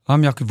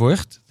I'm Jaco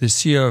Voigt, the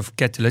CEO of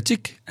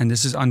Catalytic, and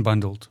this is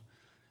Unbundled.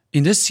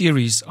 In this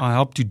series, I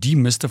help to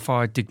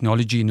demystify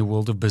technology in the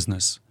world of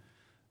business.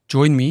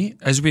 Join me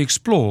as we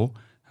explore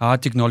how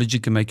technology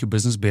can make your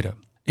business better.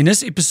 In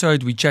this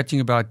episode, we're chatting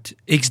about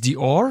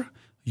XDR,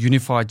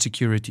 Unified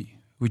Security.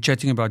 We're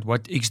chatting about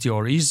what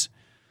XDR is,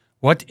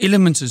 what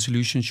elements a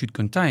solution should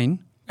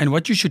contain, and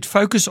what you should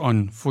focus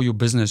on for your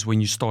business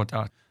when you start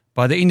out.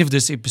 By the end of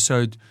this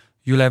episode,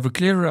 you'll have a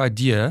clearer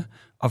idea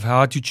of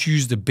how to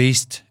choose the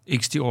best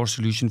XDR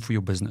solution for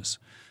your business.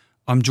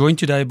 I'm joined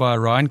today by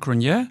Ryan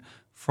Cronje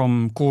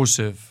from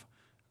Corserve.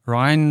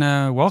 Ryan,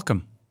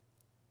 welcome.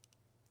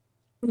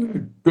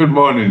 Good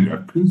morning,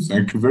 Jaco.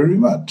 Thank you very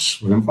much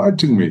for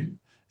inviting me.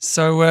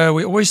 So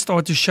we always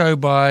start the show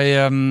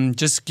by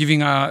just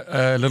giving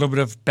a little bit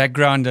of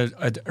background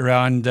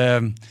around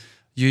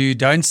you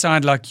don't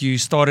sound like you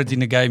started in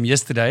the game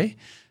yesterday.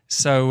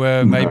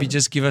 So maybe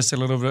just give us a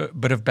little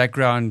bit of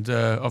background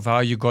of how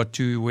you got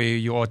to where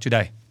you are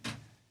today.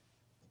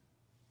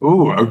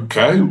 Oh,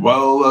 okay.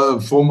 Well,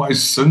 for my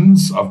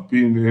sins, I've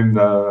been in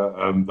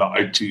the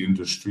IT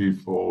industry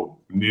for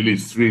nearly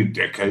 3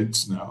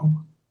 decades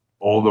now,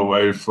 all the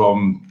way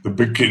from the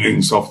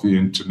beginnings of the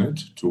internet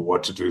to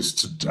what it is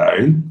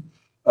today.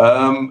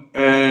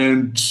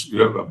 And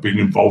I've been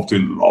involved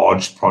in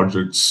large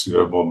projects,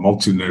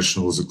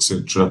 multinationals,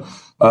 etc.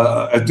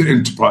 At the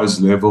enterprise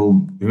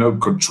level,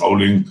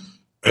 controlling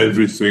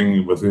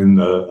everything within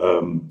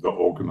the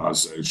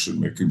organization,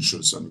 making sure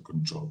it's under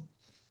control.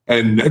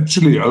 And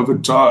naturally, over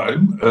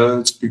time,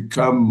 it's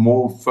become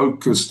more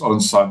focused on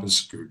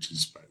cybersecurity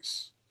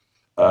space.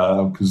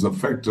 Because the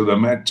fact of the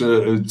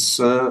matter, it's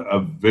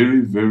a very,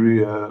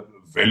 very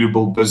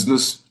valuable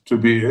business to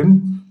be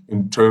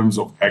in terms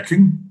of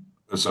hacking.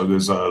 So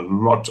there's a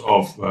lot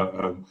of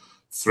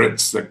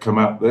threats that come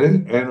out there.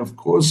 And of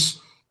course,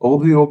 all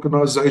the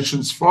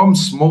organizations from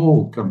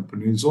small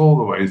companies all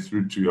the way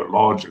through to your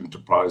large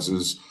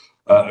enterprises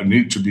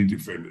need to be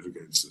defended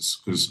against this.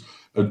 Because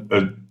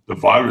the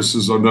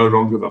viruses are no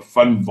longer the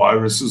fun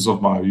viruses of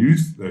my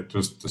youth that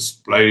just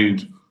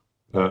displayed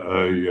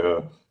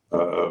a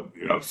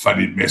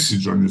funny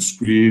message on your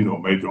screen or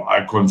made your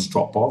icons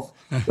drop off.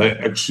 They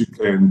actually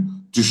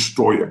can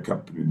destroy a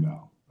company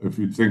now. If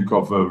you think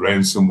of a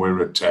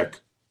ransomware attack,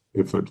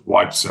 if it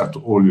wipes out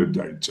all your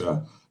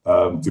data,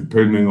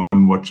 depending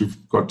on what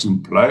you've got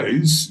in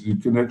place, you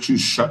can actually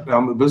shut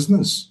down the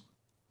business.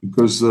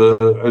 Because,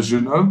 as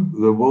you know,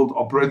 the world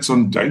operates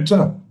on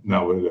data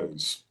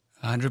nowadays.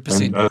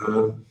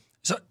 100%.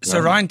 So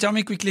Ryan, tell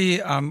me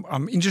quickly,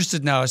 I'm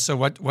interested now. So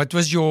what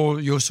was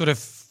your sort of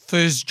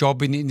first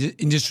job in the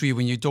industry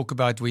when you talk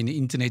about when the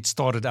internet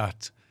started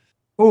out?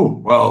 Oh,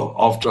 well,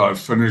 after I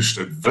finished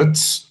at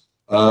WITS,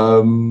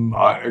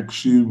 I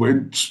actually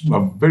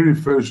my very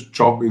first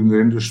job in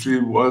the industry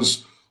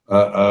was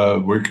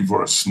working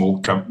for a small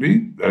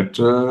company that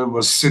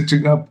was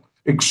setting up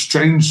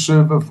Exchange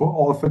server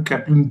for Arthur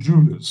Kaplan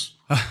Jewelers.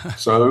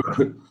 So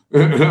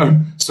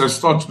I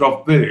started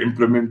off there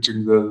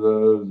implementing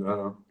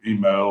the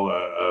email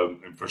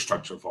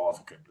infrastructure for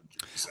Arthur Kaplan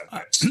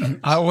Jewelers.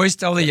 I always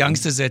tell the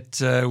youngsters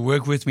that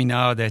work with me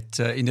now that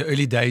in the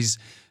early days,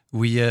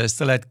 we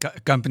still had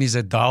companies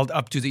that dialed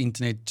up to the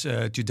internet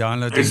to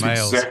download the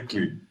mails.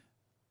 Exactly.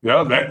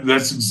 Yeah,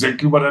 that's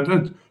exactly what I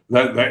did.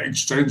 That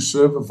Exchange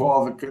server for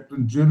Arthur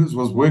Kaplan Jewelers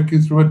was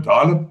working through a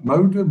dial-up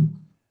modem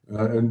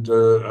and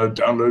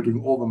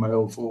downloading all the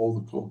mail for all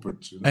the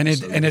corporates.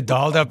 And it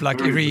dialed up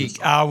like every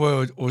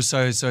hour or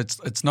so. So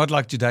it's not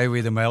like today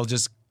where the mail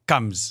just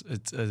comes.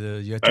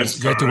 You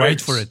had to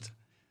wait for it.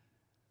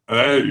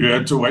 You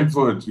had to wait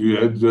for it. You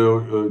had,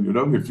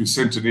 if you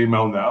sent an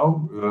email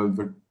now,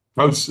 the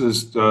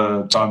closest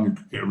time you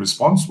could get a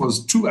response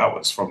was 2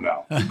 hours from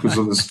now because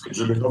of the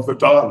scheduling of the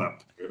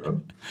dial-up.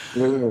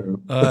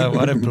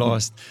 What a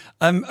blast.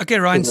 Okay,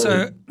 Ryan,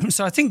 so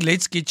I think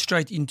let's get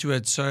straight into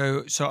it.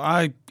 So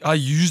I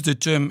use the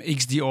term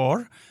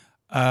XDR.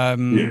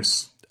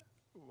 Yes.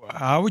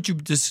 How would you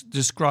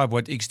describe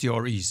what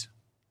XDR is?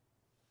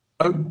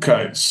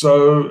 Okay,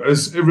 so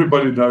as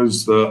everybody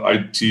knows, the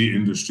IT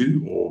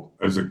industry, or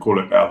as they call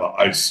it now,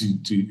 the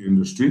ICT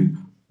industry,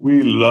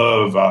 we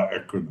love our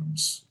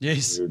acronyms.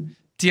 Yes,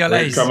 TLAs.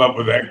 They come up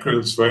with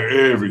acronyms for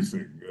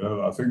everything.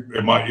 I think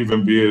there might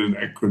even be an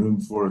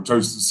acronym for a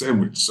toasted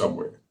sandwich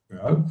somewhere.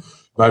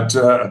 But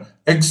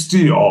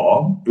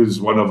XDR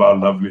is one of our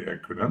lovely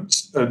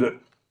acronyms, and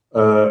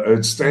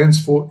it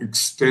stands for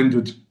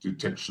Extended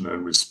Detection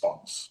and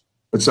Response.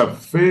 It's a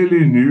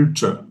fairly new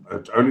term.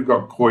 It only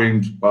got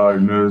coined by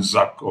Nir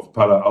Zuk of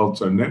Palo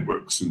Alto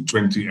Networks in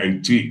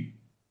 2018.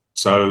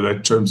 So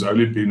that term's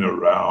only been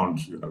around,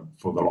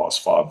 for the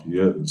last 5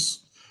 years.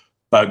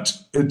 But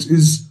it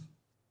is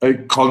a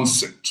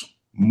concept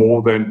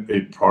more than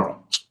a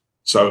product.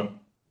 So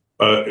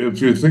if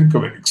you think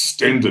of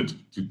extended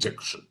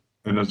detection,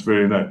 and it's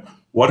very nice,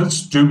 what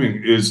it's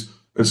doing is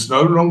it's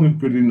no longer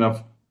good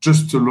enough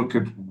just to look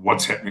at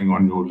what's happening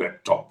on your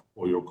laptop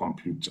or your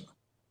computer.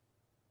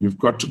 You've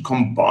got to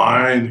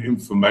combine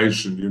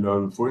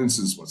information, for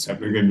instance, what's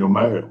happening in your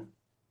mail.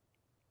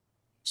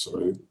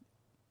 Sorry.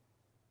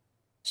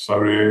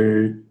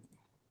 Sorry.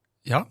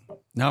 Yeah.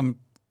 Now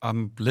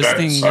I'm Yeah,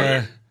 listening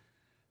sorry.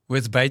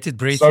 with bated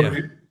breath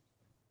here.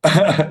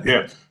 Sorry.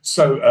 Yeah.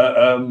 So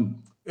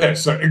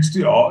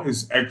XDR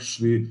is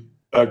actually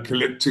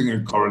collecting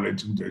and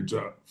correlating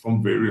data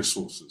from various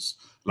sources,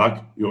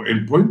 like your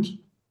endpoint,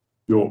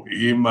 your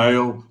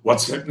email,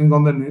 what's happening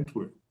on the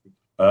network,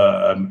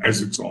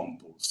 as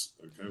examples.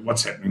 Okay,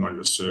 what's happening on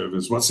your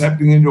servers, what's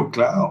happening in your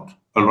cloud.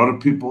 A lot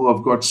of people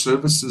have got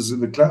services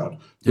in the cloud.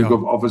 Think Yeah.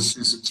 of Office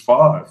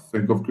 365,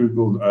 think of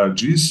Google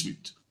G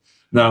Suite.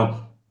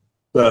 Now,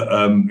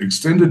 the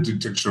extended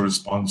detection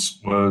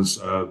response was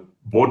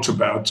brought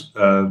about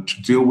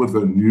to deal with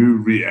a new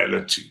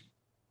reality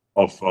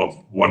of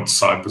what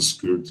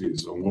cybersecurity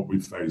is and what we're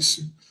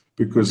facing.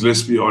 Because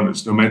let's be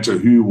honest, no matter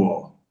who you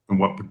are and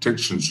what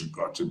protections you've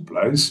got in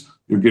place,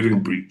 you're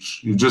getting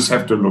breached. You just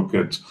have to look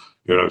at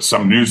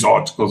some news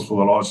articles for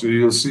the last year.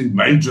 You'll see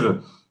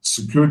major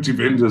security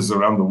vendors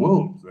around the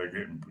world, they're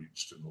getting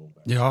breached and all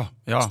that. Yeah.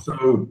 Yeah.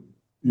 So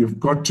you've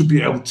got to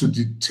be able to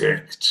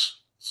detect.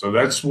 So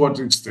that's what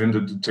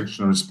extended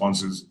detection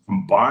response is,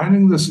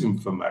 combining this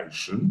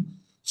information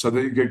so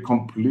that you get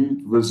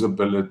complete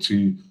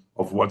visibility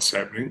of what's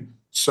happening.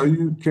 So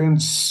you can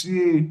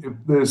see if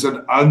there's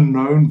an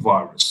unknown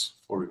virus,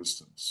 for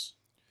instance,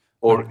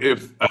 or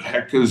if a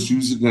hacker is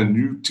using a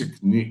new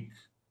technique.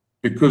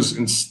 Because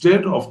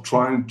instead of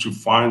trying to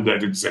find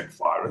that exact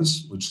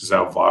virus, which is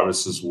how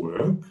viruses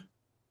work,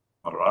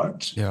 all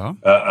right, Yeah.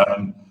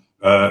 How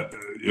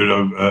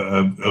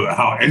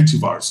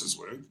antiviruses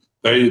work,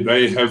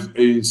 they have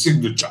a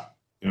signature,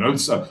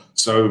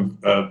 so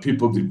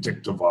people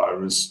detect a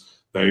virus,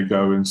 they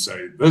go and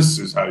say, this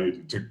is how you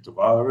detect a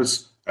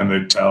virus, and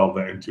they tell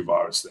the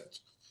antivirus that.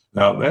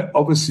 Now, that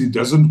obviously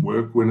doesn't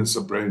work when it's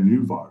a brand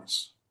new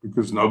virus,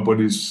 because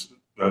nobody's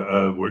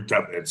worked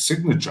out that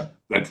signature,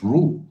 that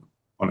rule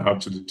on how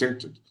to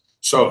detect it.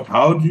 So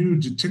how do you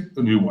detect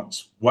the new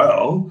ones?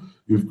 Well,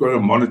 you've got to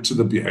monitor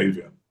the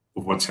behavior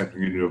of what's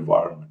happening in your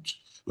environment.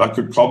 Like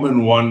a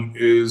common one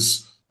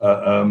is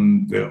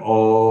there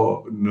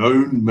are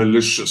known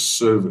malicious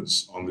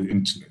servers on the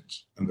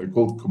internet, and they're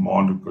called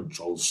command and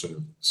control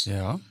servers.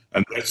 Yeah.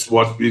 And that's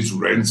what these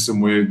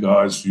ransomware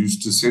guys use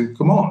to send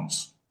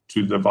commands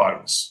to the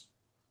virus.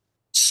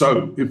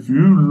 So if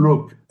you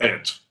look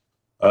at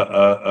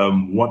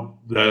what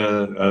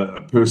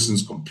a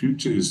person's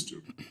computer is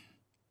doing,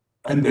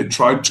 and they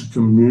try to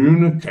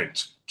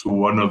communicate to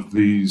one of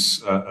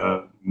these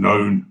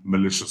known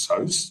malicious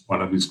hosts,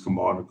 one of these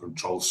command and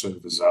control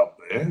servers out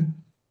there,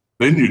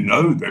 then you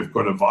know they've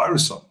got a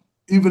virus on,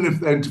 even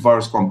if the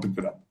antivirus can't pick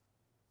it up.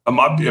 It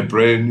might be a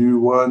brand new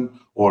one,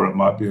 or it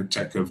might be a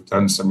attacker have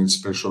done something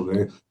special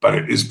there, but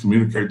it is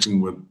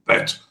communicating with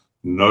that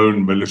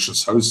known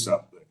malicious host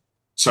out there.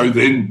 So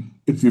then,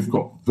 if you've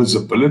got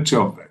visibility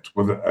of that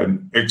with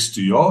an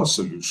XDR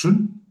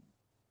solution,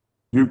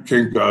 you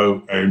can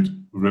go and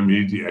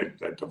remediate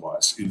that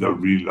device, either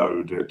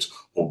reload it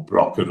or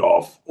block it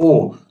off,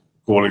 or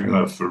calling in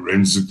a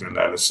forensic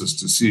analysis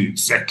to see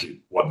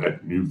exactly what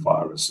that new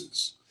virus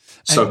is.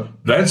 So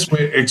that's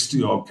where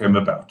XDR came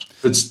about.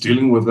 It's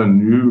dealing with a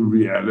new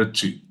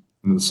reality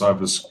in the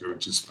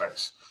cybersecurity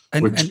space,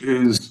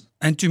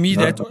 And to me,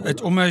 that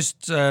it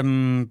almost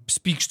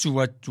speaks to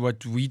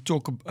what we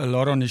talk a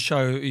lot on the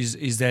show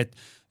is that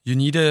you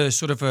need a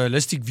sort of a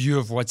holistic view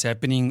of what's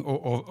happening,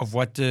 or of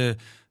what the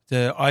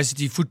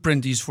ICT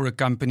footprint is for a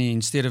company,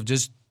 instead of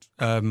just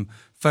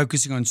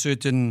focusing on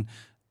certain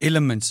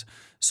elements.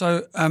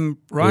 So,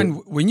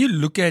 Ryan, when you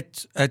look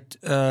at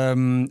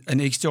an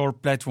XDR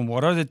platform,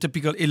 what are the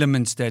typical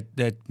elements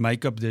that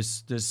make up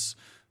this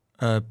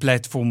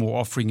platform or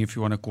offering, if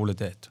you want to call it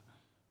that?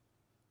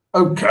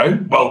 Okay,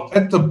 well,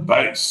 at the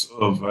base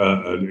of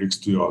an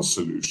XDR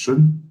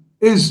solution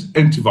is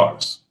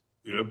antivirus.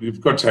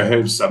 You've got to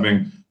have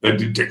something that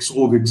detects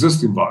all the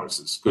existing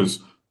viruses, because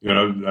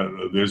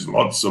there's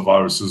lots of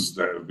viruses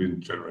that have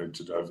been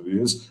generated over the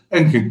years,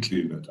 and can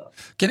clean it up.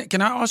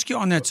 Can I ask you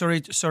on that?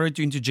 Sorry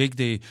to interject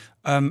there.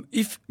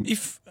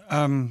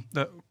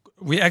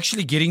 We're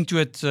actually getting to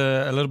it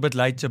a little bit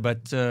later,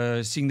 but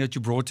seeing that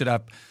you brought it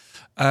up,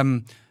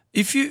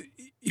 if you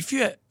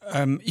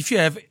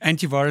have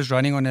antivirus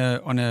running on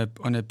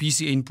a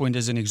PC endpoint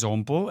as an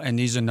example, and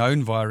there's a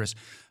known virus,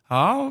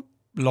 how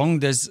long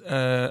does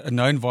a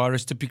known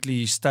virus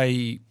typically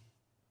stay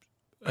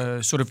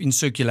sort of in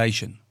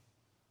circulation?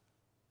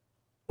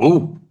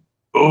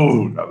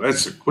 Now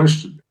that's a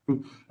question.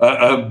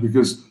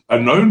 Because a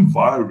known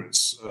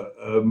virus,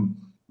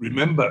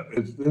 remember,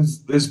 if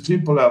there's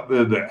people out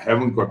there that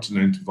haven't got an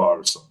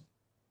antivirus on,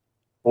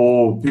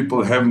 or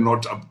people have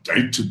not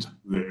updated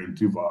their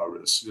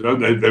antivirus.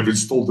 They've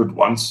installed it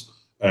once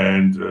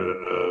and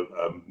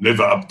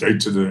never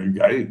updated it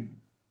again.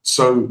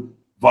 So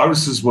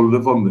viruses will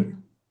live on there.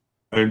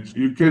 And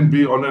you can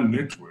be on a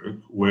network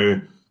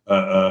where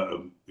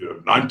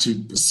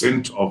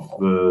 90% of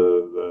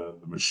the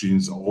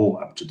machines are all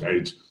up to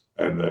date,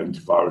 and the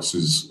antivirus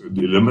is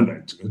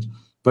eliminating it.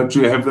 But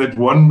you have that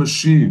one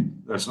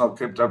machine that's not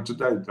kept up to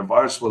date. The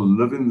virus will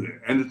live in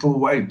there, and it'll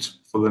wait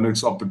for the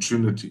next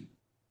opportunity.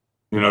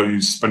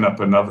 You spin up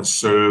another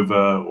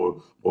server,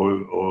 or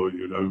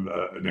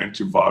an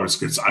antivirus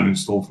gets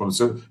uninstalled from a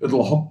server,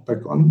 it'll hop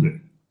back on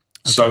there.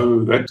 Okay.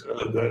 So that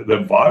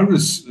the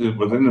virus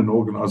within an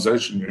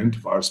organization, the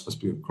antivirus must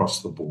be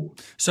across the board.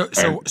 So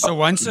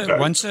once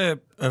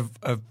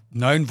a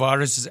known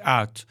virus is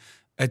out,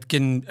 it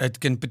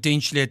can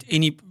potentially at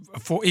any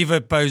forever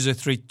pose a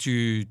threat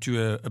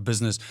to a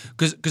business.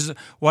 Because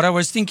what I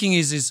was thinking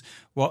is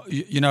well,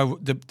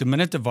 the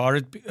minute a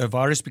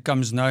virus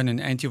becomes known and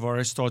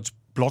antivirus starts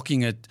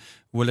blocking it,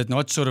 will it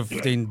not sort of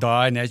then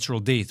die a natural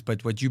death?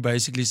 But what you're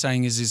basically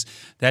saying is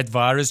that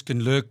virus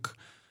can lurk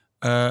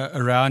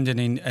around,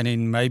 and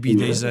then maybe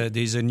there's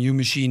a new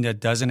machine that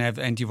doesn't have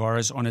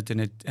antivirus on it,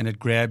 and it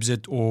grabs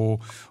it, or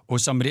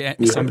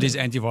somebody's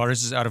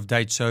antivirus is out of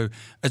date. So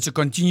it's a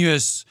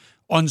continuous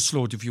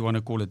onslaught, if you want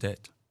to call it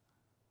that.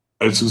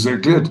 That's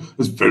exactly it.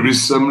 It's very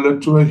similar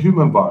to a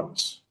human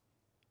virus.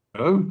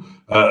 You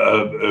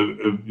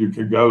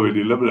can go and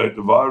eliminate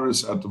the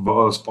virus out of the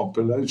vast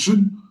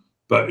population,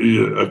 but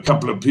a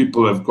couple of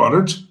people have got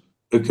it,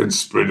 it can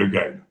spread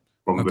again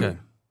from there.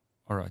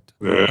 All right.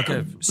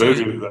 Okay.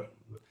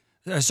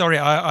 Sorry,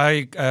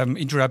 I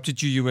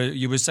interrupted you.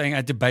 You were saying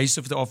at the base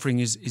of the offering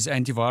is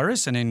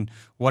antivirus, and then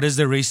what does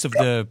the rest of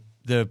the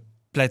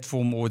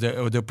platform or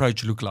the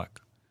approach look like?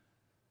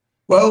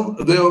 Well,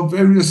 there are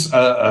various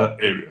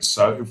areas.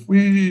 So if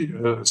we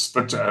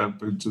split it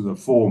up into the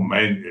four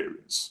main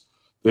areas,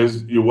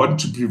 you want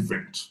to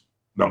prevent,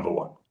 number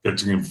one,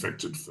 getting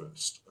infected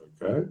first.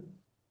 Okay.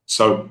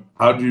 So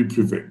how do you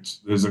prevent?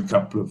 There's a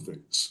couple of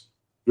things.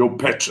 Your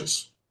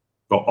patches,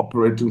 your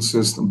operating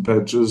system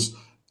patches,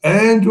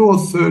 and your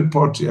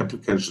third-party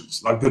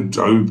applications like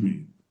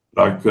Adobe,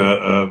 like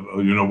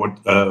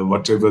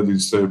whatever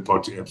these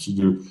third-party apps you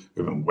do,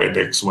 even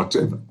WebEx,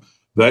 whatever.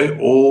 They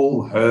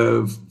all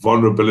have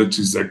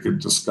vulnerabilities that get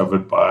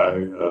discovered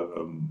by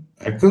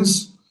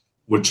hackers,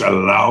 which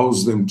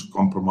allows them to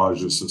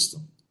compromise your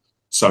system.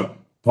 So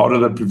part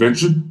of the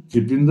prevention,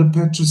 keeping the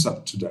patches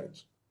up to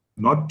date,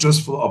 not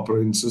just for the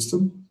operating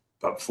system,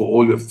 but for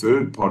all your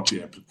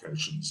third-party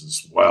applications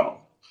as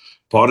well.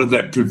 Part of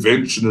that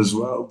prevention as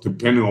well,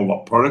 depending on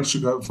what products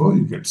you go for,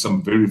 you get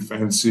some very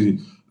fancy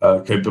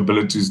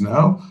capabilities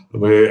now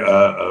where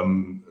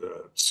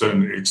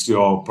certain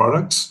XDR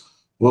products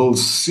will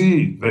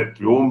see that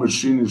your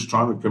machine is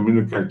trying to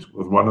communicate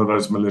with one of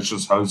those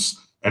malicious hosts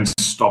and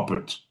stop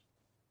it.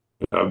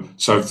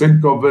 So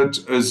think of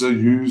it as a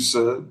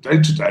user day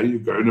to day. You're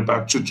going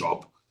about your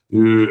job,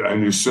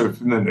 and you're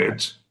surfing the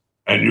net,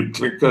 and you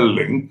click a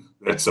link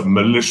that's a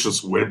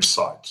malicious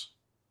website.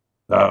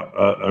 Now,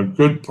 a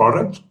good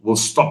product will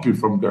stop you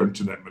from going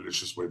to that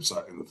malicious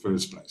website in the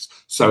first place.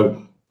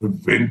 So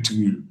preventing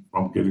you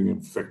from getting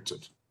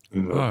infected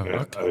in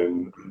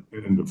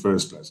the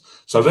first place.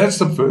 So that's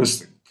the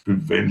first thing,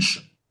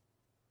 prevention.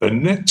 The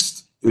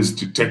next is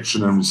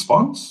detection and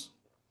response.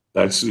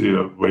 That's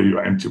where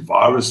your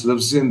antivirus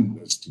lives in.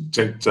 Let's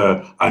detect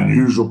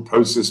unusual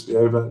process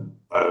behavior,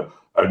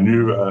 a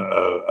new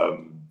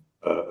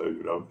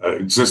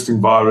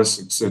existing virus,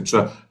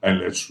 etc.,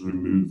 and let's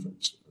remove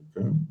it.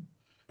 Okay?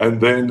 And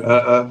then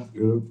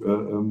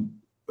you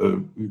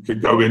can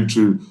go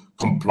into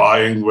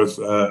complying with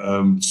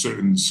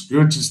certain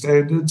security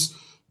standards,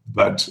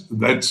 but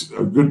that's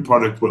a good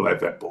product will have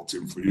that built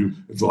in for you.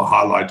 It will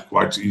highlight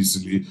quite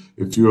easily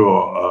if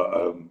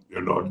you're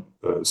not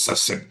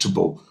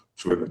susceptible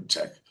to an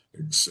attack,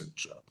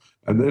 etc.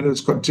 And then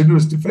it's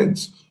continuous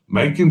defense,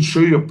 making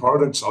sure your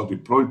products are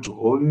deployed to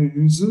all your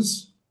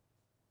users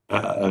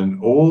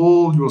and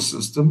all your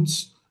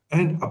systems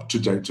and up to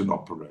date and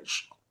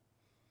operational.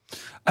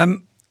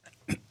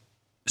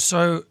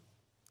 So,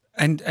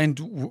 and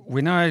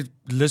when I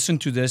listen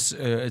to this,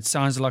 it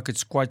sounds like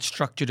it's quite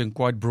structured and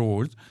quite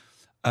broad.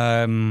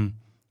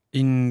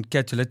 In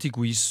Catalytic,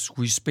 we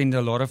spend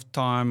a lot of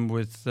time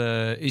with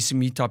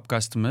SME type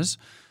customers,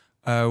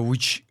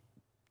 which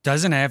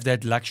doesn't have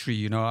that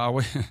luxury.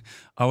 I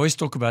always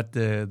talk about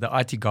the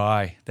IT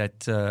guy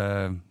that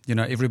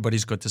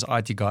everybody's got this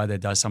IT guy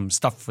that does some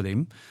stuff for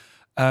them.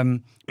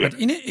 But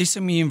in an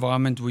SME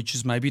environment, which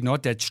is maybe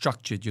not that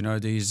structured,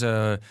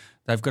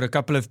 they've got a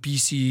couple of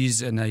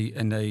PCs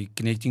and they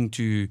connecting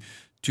to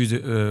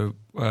the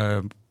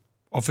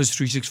Office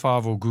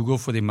 365 or Google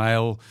for their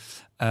mail,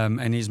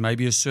 and there's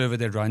maybe a server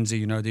that runs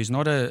there. There's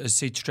not a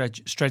set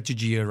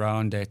strategy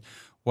around that.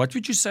 What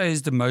would you say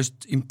is the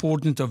most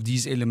important of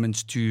these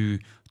elements to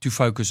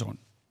focus on?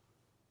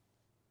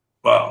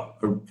 Well,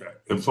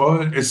 okay.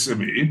 For an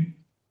SME,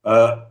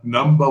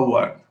 number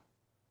one,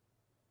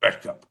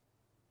 backup.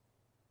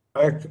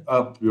 Back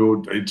up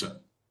your data.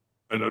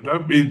 And I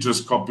don't mean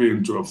just copy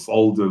into a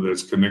folder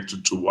that's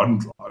connected to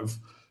OneDrive,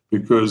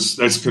 because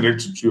that's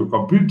connected to your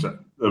computer.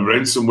 The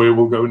ransomware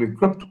will go and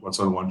encrypt what's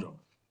on OneDrive.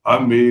 I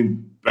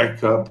mean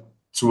back up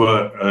to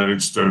an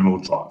external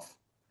drive,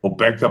 or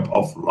back up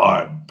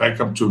offline,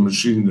 back up to a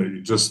machine that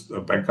you just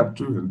back up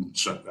to and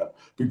shut that.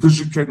 Because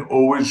you can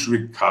always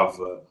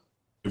recover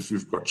if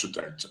you've got your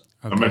data.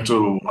 Okay. No matter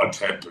what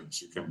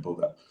happens, you can pull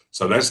that.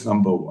 So that's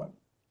number one.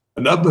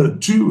 Number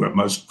two, a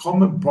most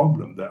common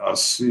problem that I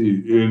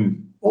see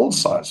in all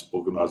size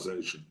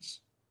organizations,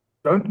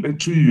 don't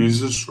let your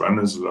users run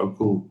as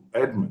local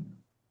admin,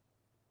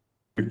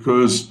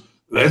 because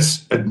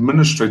that's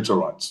administrator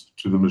rights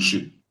to the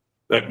machine.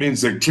 That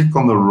means they click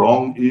on the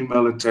wrong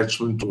email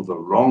attachment or the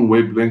wrong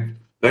web link.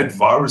 That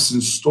virus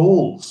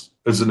installs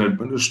as an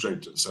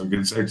administrator, so it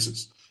gets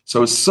access.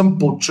 So a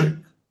simple trick,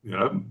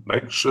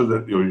 make sure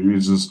that your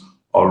users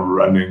are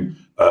running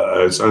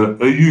as a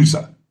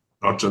user,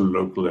 not a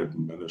local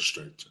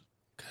administrator.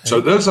 Okay.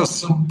 So those are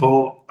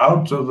simple,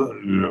 out of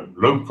the,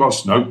 low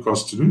cost, no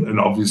cost to do, and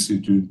obviously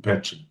do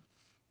patching.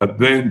 But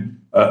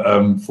then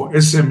for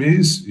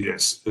SMEs,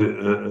 yes,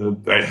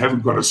 they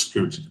haven't got a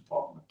security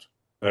department.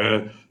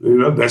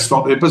 That's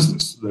not their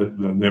business.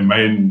 Their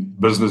main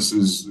business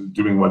is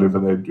doing whatever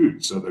they do.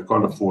 So they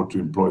can't afford to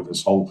employ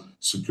this whole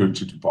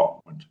security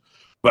department.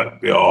 But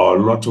there are a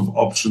lot of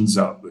options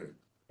out there.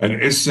 An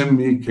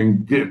SME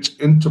can get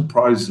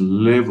enterprise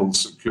level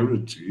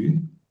security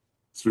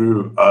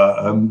through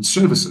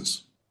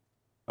services.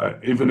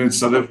 Even in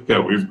South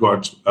Africa, we've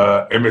got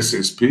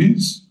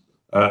MSSPs,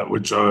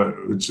 which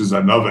is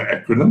another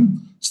acronym,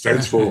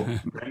 stands for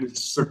Managed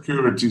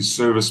Security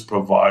Service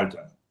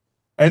Provider.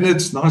 And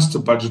it's nice to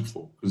budget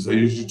for because they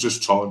usually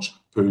just charge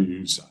per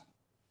user.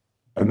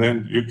 And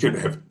then you can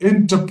have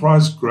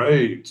enterprise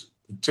grade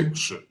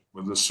protection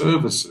with the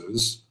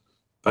services,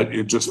 but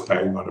you're just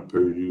paying on a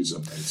per user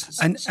basis.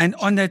 And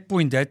on that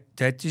point,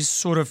 that is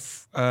sort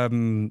of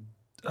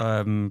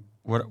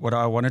what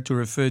I wanted to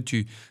refer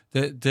to,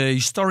 the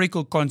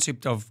historical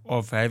concept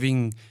of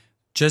having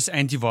just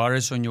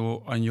antivirus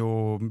on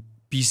your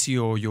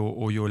PC or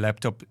your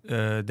laptop.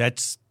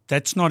 That's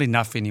not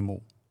enough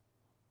anymore.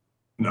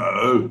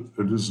 No,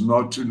 it is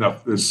not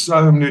enough. There's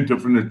so many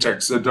different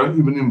attacks that don't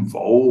even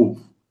involve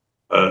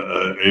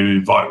a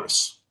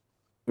virus.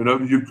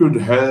 You could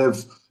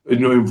have in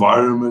your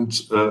environment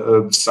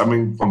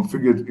something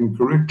configured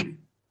incorrectly,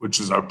 which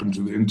is open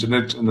to the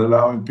internet and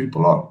allowing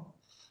people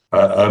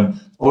on.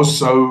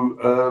 Also,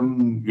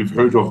 you've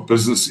heard of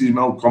business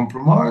email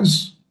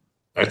compromise.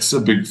 That's a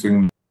big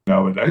thing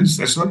nowadays.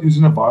 That's not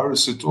using a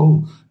virus at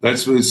all.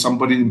 That's where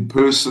somebody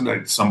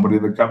impersonates somebody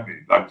in the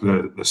company, like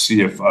the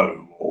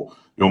CFO or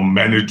your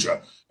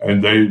manager,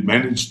 and they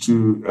manage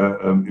to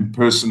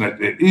impersonate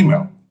their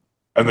email.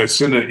 And they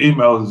send an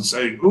email and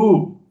say,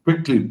 "Oh,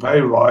 quickly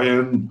pay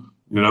Ryan,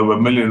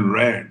 R1 million.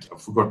 I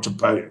forgot to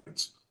pay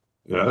it."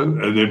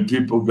 And then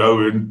people go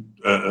in,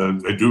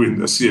 they do in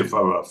the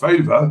CFO a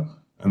favor,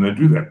 and they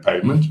do that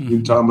payment.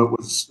 In time, it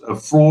was a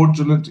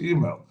fraudulent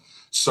email.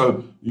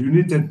 So you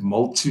need that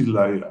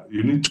multi-layer.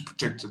 You need to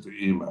protect the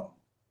email.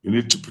 You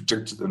need to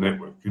protect the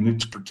network. You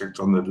need to protect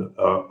on the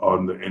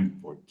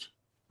endpoint.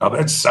 Now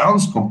that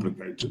sounds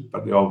complicated,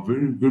 but there are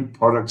very good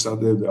products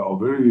out there that are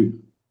very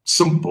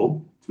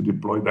simple to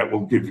deploy that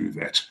will give you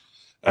that.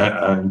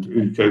 And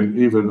you can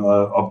even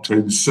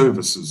obtain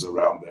services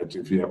around that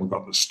if you haven't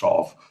got the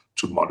staff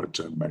to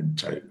monitor and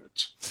maintain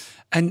it.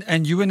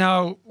 And you were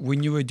now,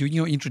 when you were doing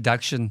your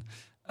introduction,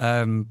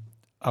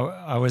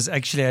 I was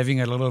actually having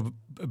a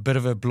bit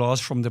of a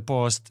blast from the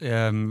past.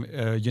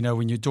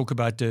 When you talk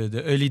about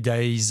the early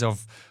days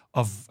of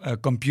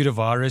computer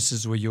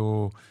viruses where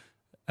your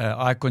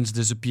icons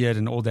disappeared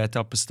and all that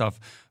type of stuff.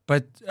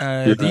 But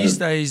these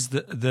days,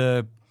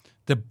 the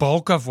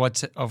bulk of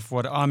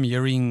what I'm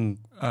hearing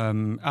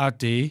out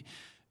there,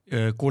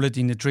 call it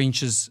in the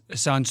trenches,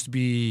 sounds to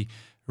be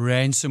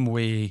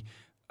ransomware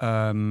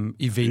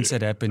events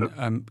that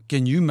happen.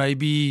 Can you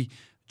maybe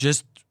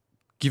just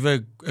give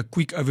a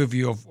quick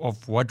overview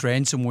of what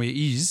ransomware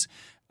is,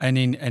 and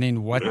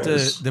then what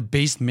the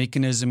best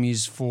mechanism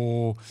is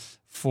for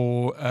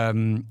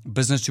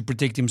business to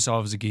protect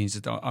themselves against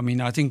it? I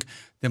mean, I think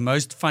the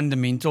most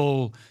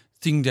fundamental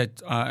thing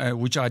that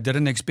which I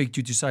didn't expect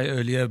you to say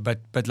earlier,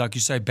 but like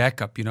you say,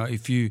 backup.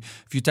 If you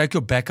take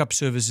your backup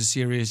services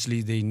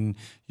seriously, then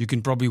you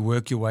can probably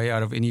work your way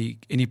out of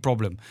any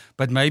problem.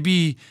 But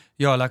maybe,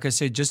 like I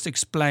said, just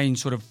explain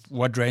sort of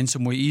what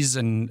ransomware is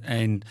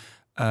and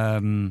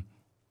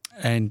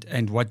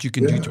what you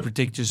can do to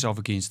protect yourself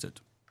against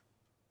it.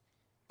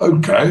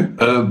 Okay.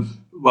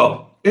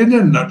 Well, in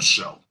a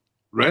nutshell,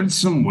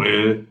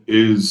 ransomware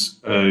is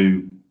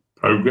a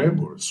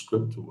program or a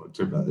script or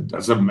whatever. It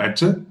doesn't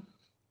matter,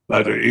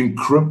 but it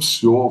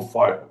encrypts your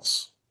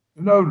files.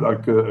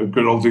 Like a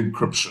good old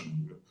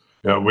encryption.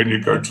 When you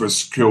go to a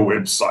secure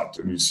website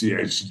and you see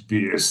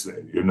HTTPS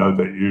there, you know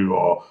that you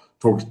are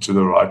talking to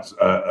the right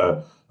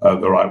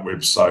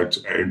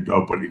website, and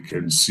nobody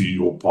can see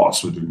your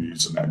password and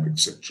username,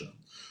 etc.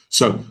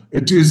 So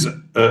it is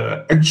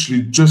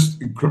actually just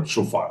encrypt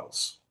your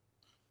files.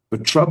 The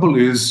trouble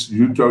is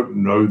you don't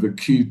know the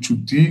key to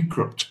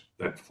decrypt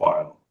that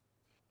file.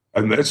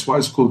 And that's why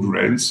it's called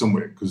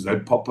ransomware, because they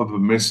pop up a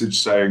message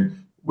saying,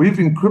 we've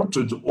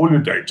encrypted all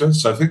your data.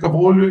 So think of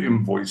all your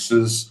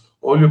invoices,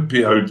 all your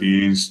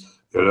PODs,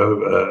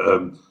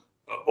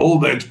 all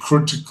that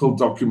critical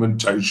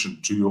documentation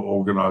to your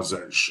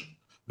organization.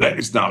 That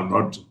is now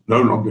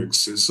no longer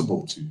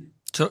accessible to you.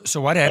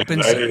 So what And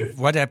happens?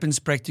 What happens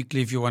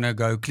practically if you want to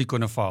go click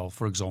on a file,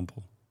 for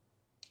example?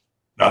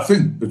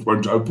 nothing. It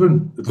won't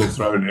open. It'll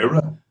throw an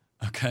error.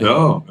 Okay.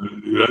 No,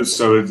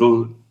 so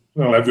it'll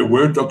have your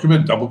Word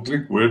document, double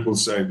click, Word will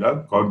say,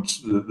 no,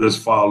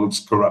 this file looks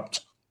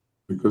corrupt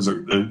because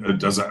it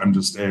doesn't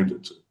understand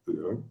it.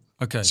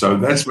 Okay. So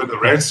that's where the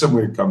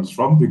ransomware comes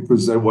from,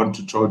 because they want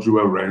to charge you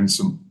a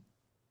ransom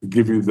to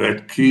give you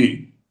that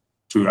key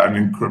to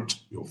unencrypt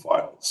your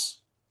files.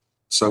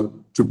 So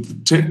to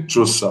protect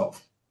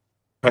yourself,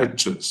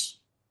 patches,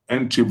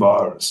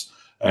 antivirus,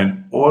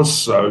 and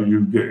also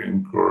you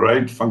get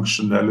great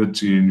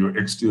functionality in your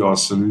XDR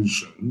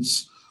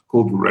solutions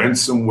called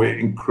ransomware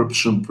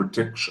encryption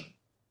protection,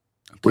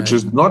 which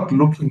is not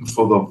looking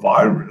for the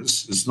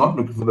virus, it's not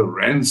looking for the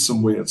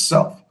ransomware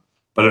itself,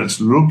 but it's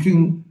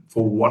looking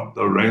for what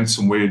the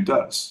ransomware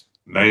does,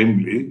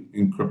 namely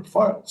encrypt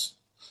files.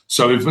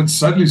 So if it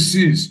suddenly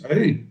sees,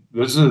 hey,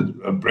 there's a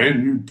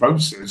brand new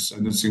process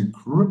and it's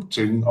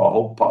encrypting a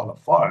whole pile of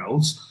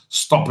files,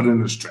 stop it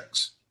in its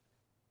tracks.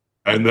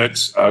 And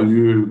that's how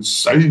you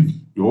save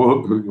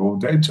your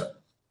data.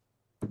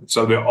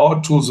 So there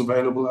are tools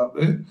available out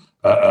there,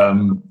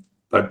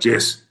 but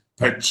yes,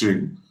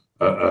 patching,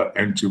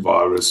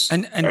 antivirus,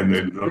 and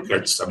then look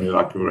at something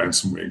like a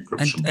ransomware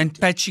encryption. And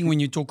patching, when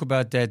you talk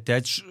about that,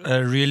 that's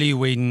really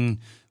when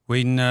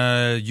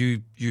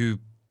you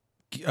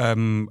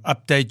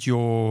update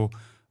your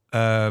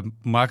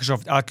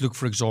Microsoft Outlook,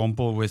 for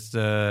example, with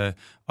I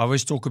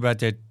always talk about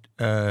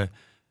that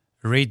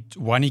red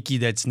one key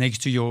that's next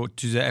to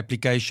the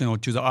application or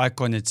to the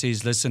icon that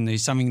says, listen,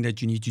 there's something that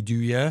you need to do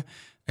here,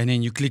 and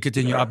then you click it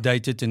and you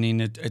update it, and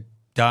then it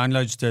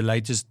downloads the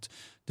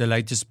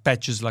latest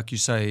patches, like you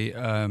say.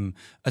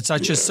 It's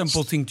such a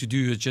simple thing to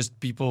do. It's just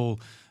people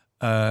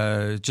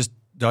just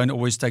don't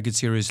always take it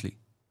seriously.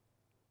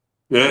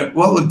 Yeah,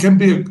 well, it can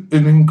be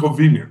an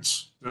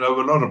inconvenience. A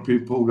lot of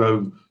people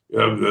go,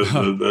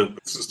 the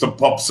system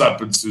pops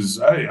up and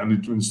says, hey, I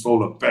need to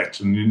install a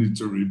patch and you need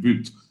to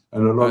reboot.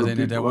 And a lot of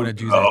people don't want to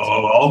do that.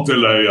 I'll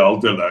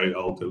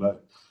delay.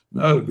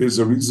 No, there's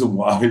a reason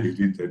why you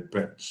need that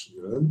patch.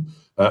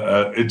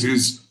 It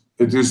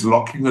is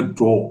locking a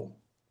door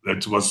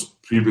that was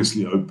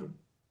previously open.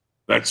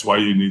 That's why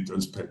you need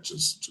those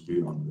patches to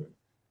be on there.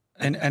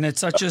 And it's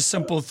such a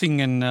simple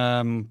thing,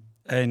 and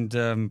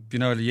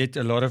yet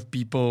a lot of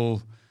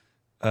people,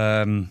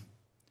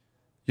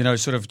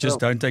 sort of just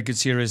don't take it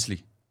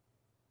seriously.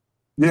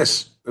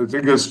 Yes, I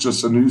think it's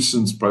just a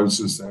nuisance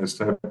process that has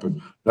to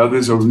happen. Now,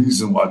 there's a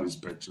reason why these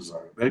patches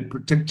are. They're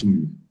protecting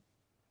you.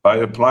 By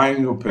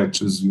applying your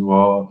patches, you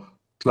are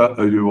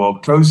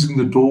closing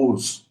the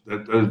doors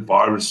that a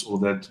virus or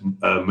that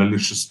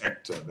malicious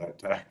actor,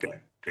 that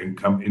hacker, can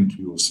come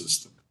into your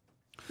system.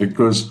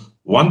 Because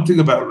one thing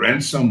about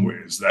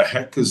ransomware is that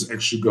hackers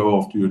actually go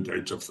after your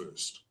data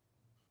first.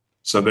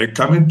 So they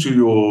come into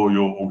your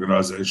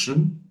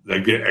organization, they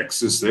get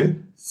access there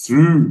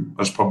through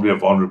most probably a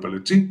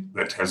vulnerability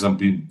that hasn't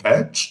been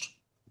patched.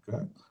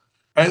 Okay?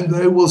 And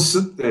they will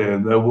sit there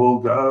and they will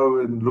go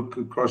and look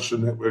across your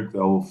network. They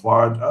will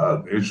find,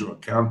 there's your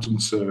accounting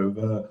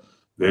server,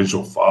 there's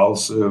your file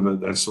server,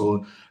 that's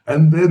all.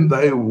 And then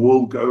they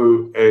will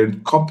go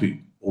and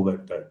copy all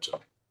that data.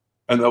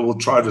 And they will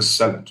try to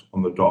sell it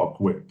on the dark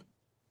web.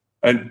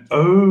 And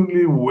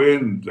only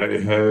when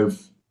they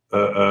have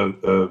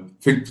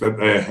think that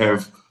they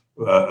have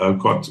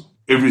got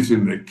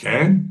everything they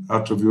can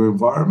out of your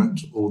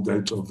environment, all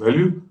data of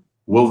value,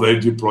 will they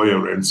deploy a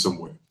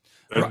ransomware.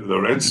 And the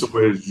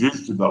ransomware is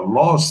usually the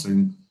last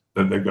thing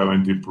that they go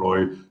and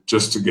deploy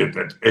just to get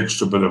that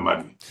extra bit of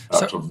money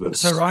out of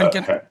this. So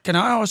Ryan, can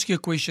I ask you a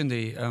question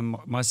there?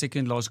 My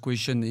second last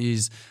question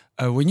is,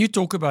 when you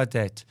talk about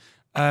that,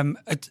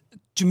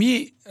 to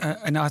me,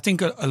 and I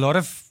think a lot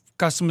of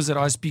customers that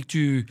I speak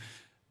to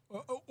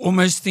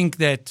almost think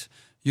that,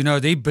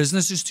 their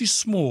business is too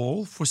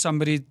small for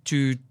somebody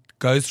to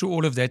go through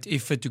all of that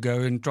effort to go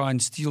and try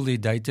and steal their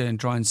data and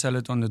try and sell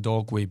it on the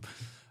dark web.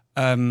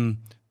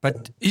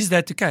 But is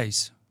that the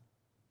case?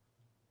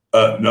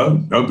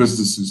 No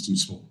business is too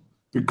small,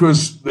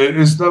 because there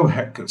is no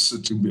hacker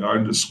sitting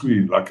behind a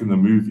screen like in the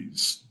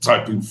movies,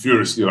 typing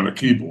furiously on a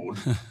keyboard,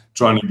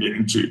 trying to get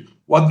into.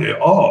 What there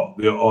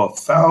are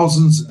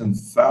thousands and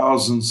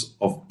thousands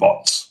of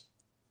bots,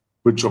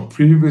 which are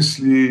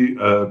previously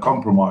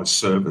compromised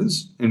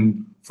servers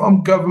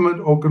from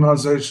government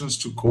organizations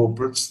to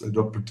corporates that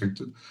are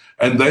protected,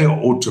 and they are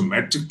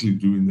automatically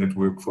doing that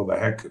work for the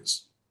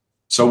hackers.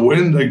 So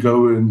when they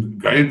go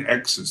and gain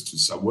access to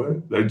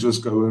somewhere, they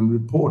just go and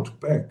report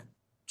back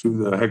to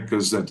the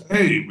hackers that,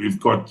 hey, we've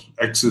got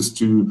access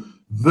to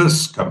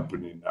this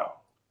company now.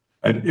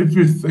 And if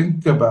you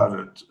think about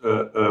it,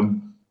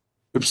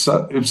 if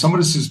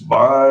somebody says,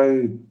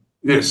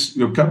 yes,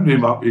 your company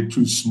might be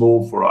too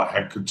small for a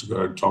hacker to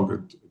go and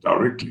target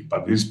directly,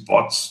 but these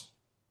bots,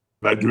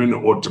 they're doing it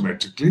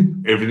automatically.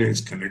 Everything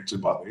is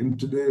connected by the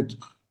internet,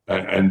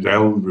 and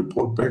they'll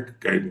report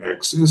back, gain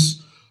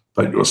access.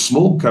 But your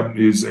small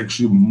company is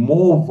actually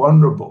more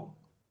vulnerable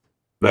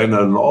than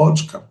a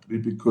large company,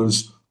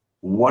 because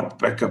what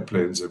backup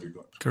plans have you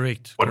got?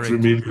 Correct. What Correct.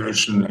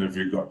 remediation have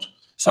you got?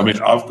 So, I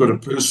mean, I've got a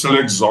personal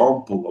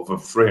example of a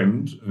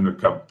friend in a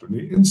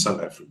company in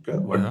South Africa. I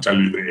won't tell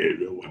you the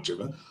area or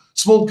whatever.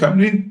 Small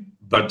company,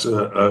 but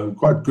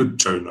quite good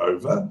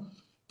turnover.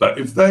 But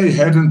if they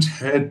hadn't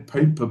had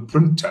paper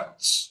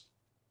printouts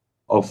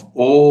of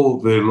all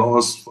their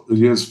last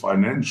year's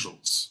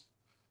financials,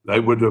 they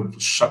would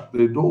have shut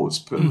their doors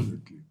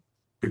permanently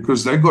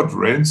because they got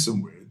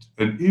ransomware.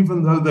 And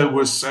even though they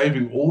were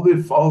saving all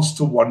their files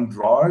to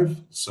OneDrive,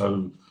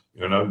 so,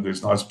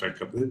 there's nice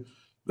backup there,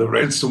 the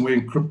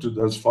ransomware encrypted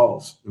those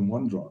files in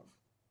OneDrive.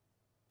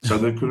 So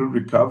they couldn't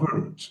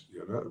recover it,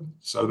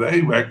 So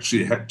they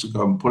actually had to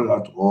go and pull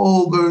out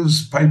all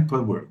those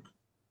paperwork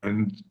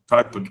and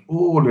type it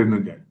all in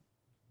again.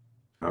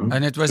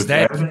 And it was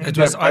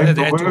either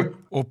that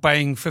or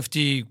paying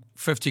 50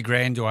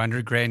 grand or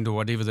 100 grand or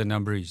whatever the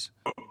number is.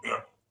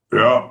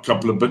 Yeah, a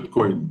couple of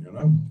Bitcoin,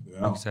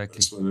 Yeah, exactly.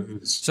 That's what it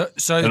is.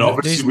 So and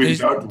obviously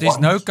there's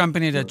no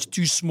company that's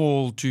too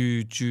small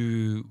to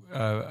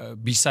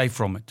be safe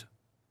from it.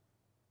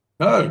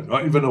 No,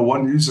 not even a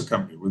one-user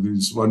company with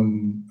his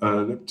one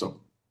laptop,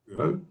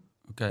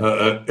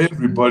 Okay.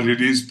 Everybody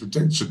needs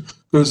protection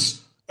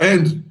because,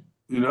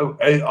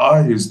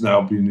 AI is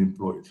now being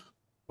employed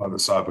by the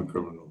cyber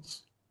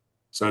criminals.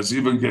 So it's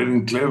even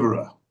getting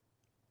cleverer.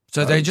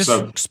 So they're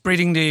just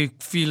spreading their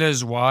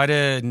feelers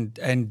wider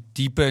and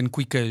deeper and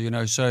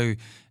quicker, so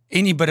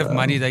any bit of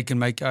money they can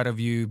make out of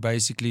you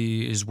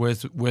basically is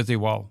worth their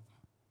while.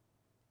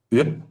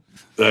 Yep.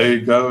 They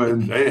go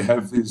and they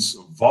have these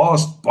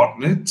vast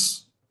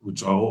botnets,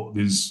 which are all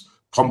these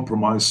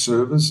compromised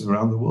servers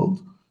around the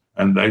world,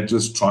 and they're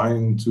just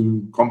trying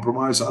to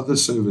compromise other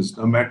servers,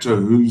 no matter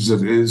whose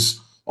it is,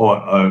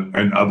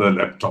 and other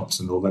laptops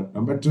and all that,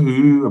 no matter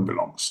who it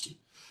belongs to.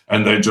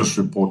 And they just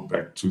report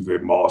back to their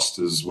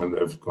masters when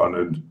they've gone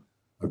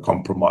and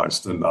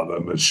compromised another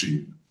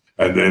machine.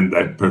 And then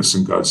that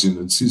person goes in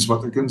and sees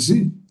what they can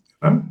see.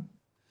 I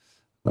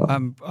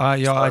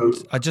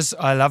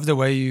love the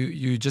way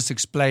you just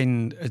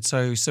explain it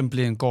so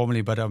simply and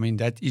calmly, but I mean,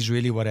 that is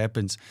really what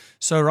happens.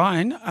 So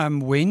Ryan,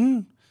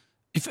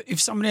 if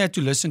somebody had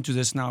to listen to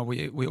this now,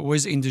 we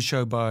always end the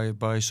show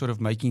by sort of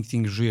making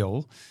things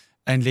real.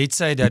 And let's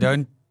say they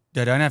don't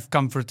have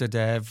comfort that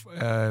they have,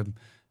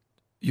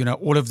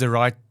 all of the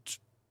right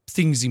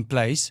things in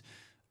place.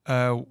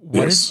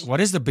 What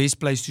is the best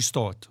place to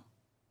start?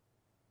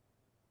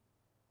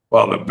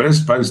 Well, the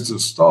best place to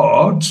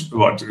start,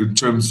 in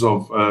terms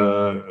of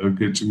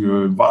getting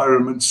your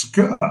environment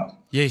secure?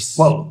 Yes.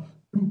 Well,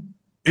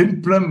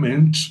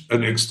 implement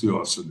an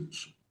XDR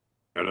solution.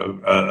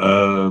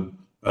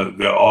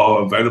 They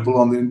are available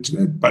on the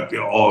internet, but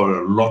there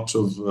are a lot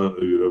of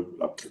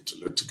like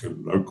Catalytic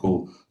and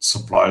local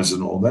suppliers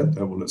and all that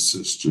will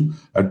assist you.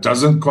 It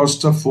doesn't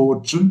cost a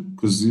fortune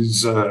because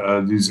these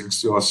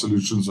XDR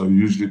solutions are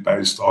usually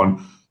based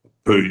on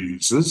per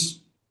users.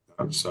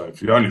 So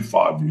if you're only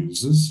 5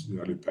 users,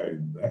 you're only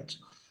paying that.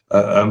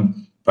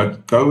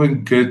 But go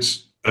and get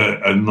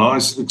a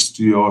nice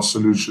XDR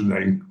solution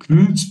that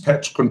includes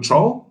patch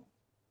control,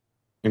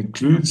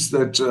 includes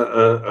that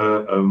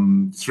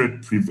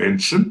threat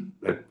prevention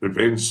that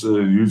prevents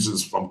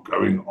users from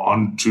going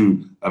on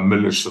to a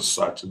malicious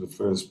site in the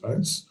first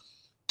place,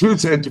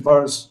 includes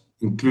antivirus,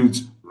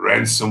 includes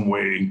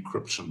ransomware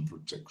encryption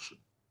protection.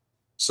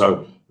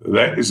 So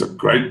that is a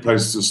great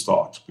place to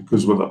start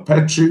because with the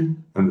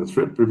patching and the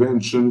threat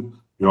prevention,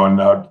 you are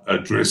now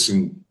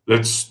addressing,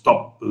 let's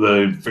stop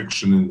the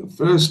infection in the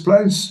first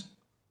place,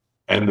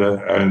 and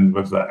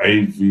with the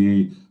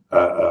AV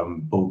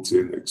built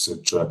in,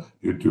 etc.,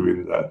 you're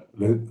doing that.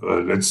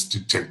 Let's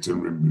detect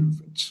and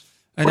remove it.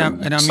 And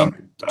I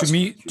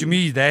mean, to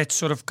me, that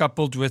sort of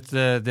coupled with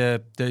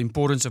the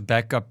importance of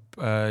backup,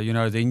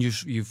 then you've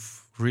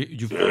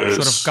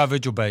sort of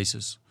covered your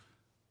bases.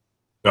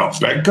 Yeah,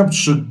 backup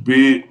should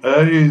be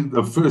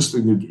the first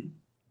thing you do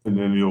in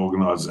any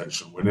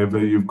organization whenever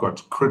you've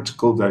got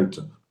critical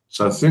data.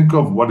 So think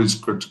of what is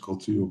critical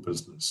to your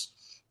business.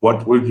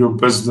 What would your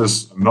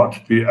business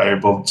not be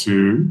able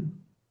to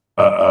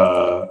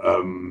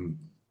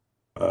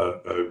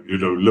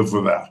live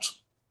without?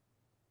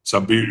 So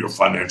be it your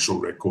financial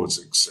records,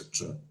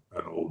 etc.,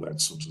 and all that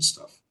sort of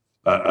stuff.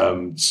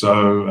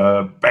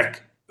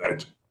 Back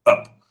that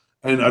up.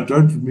 And I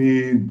don't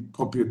mean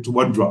copy it to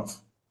OneDrive.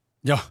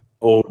 Yeah.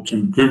 Or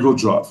to Google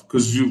Drive,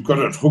 because you've got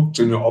it hooked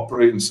in your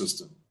operating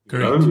system.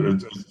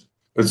 Correct.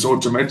 It's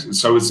automatic,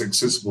 so it's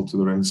accessible to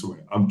the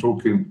ransomware. I'm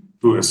talking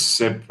to a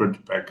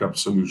separate backup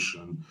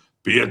solution,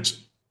 be it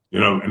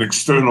an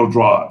external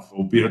drive,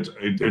 or be it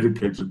a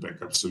dedicated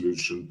backup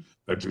solution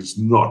that is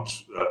not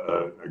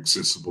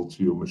accessible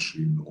to your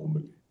machine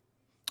normally.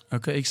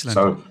 Okay, excellent.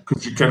 So,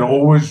 because you can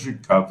always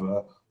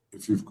recover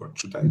if you've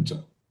got your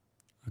data.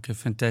 Okay,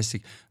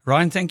 fantastic.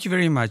 Ryan, thank you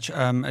very much.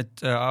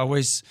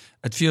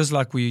 It feels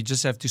like we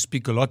just have to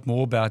speak a lot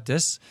more about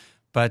this,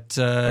 but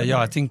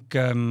I think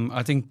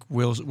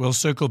we'll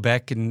circle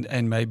back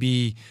and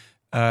maybe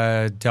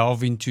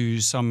delve into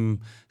some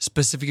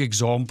specific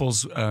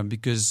examples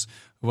because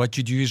what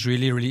you do is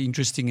really, really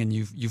interesting, and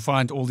you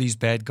find all these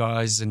bad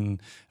guys and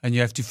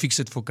you have to fix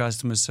it for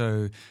customers.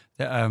 So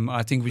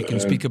I think we can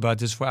speak about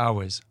this for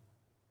hours.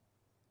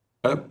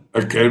 I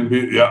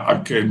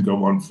can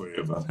go on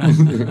forever.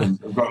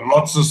 I've got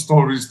lots of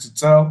stories to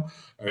tell,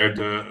 and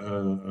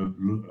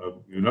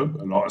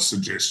a lot of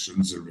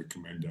suggestions and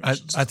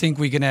recommendations. I think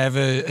we're going to have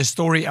a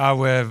story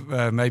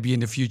hour maybe in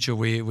the future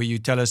where you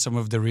tell us some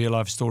of the real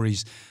life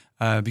stories,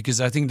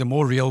 because I think the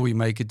more real we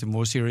make it, the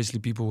more seriously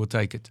people will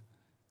take it.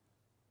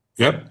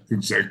 Yep,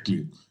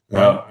 exactly.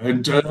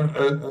 And that's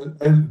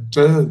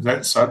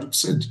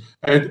 100%.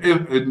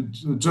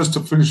 And just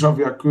to finish off,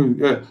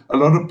 Jaco, a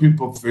lot of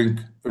people think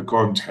it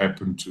can't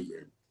happen to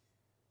them.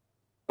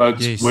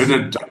 But when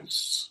it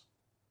does,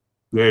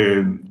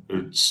 then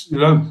it's,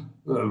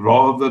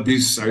 rather be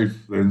safe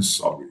than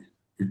sorry.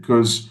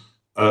 Because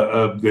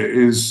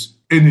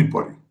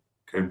anybody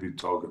can be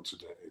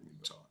targeted at any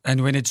time.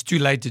 And when it's too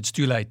late, it's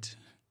too late.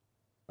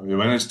 I mean,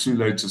 when it's too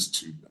late, it's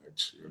too late.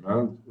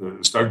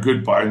 It's no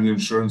good buying the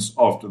insurance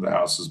after the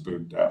house is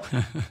burned down.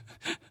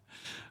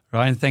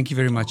 Ryan, thank you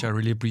very much. I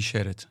really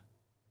appreciate it.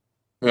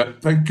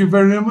 Thank you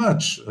very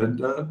much. And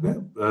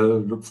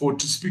look forward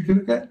to speaking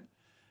again.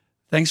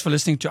 Thanks for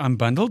listening to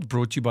Unbundled,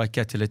 brought to you by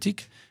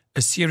Catalytic,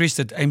 a series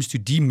that aims to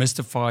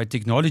demystify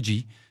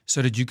technology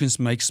so that you can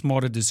make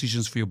smarter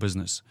decisions for your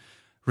business.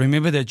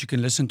 Remember that you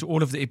can listen to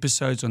all of the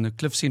episodes on the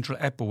Cliff Central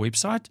app or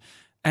website.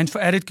 And for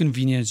added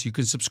convenience, you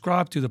can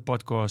subscribe to the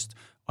podcast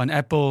on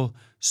Apple,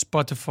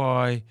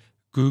 Spotify,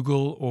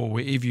 Google, or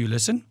wherever you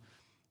listen.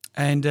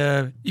 And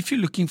if you're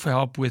looking for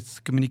help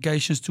with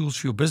communications tools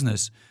for your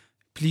business,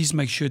 please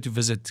make sure to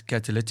visit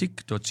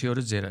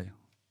catalytic.co.za.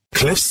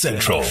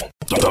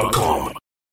 CliffCentral.com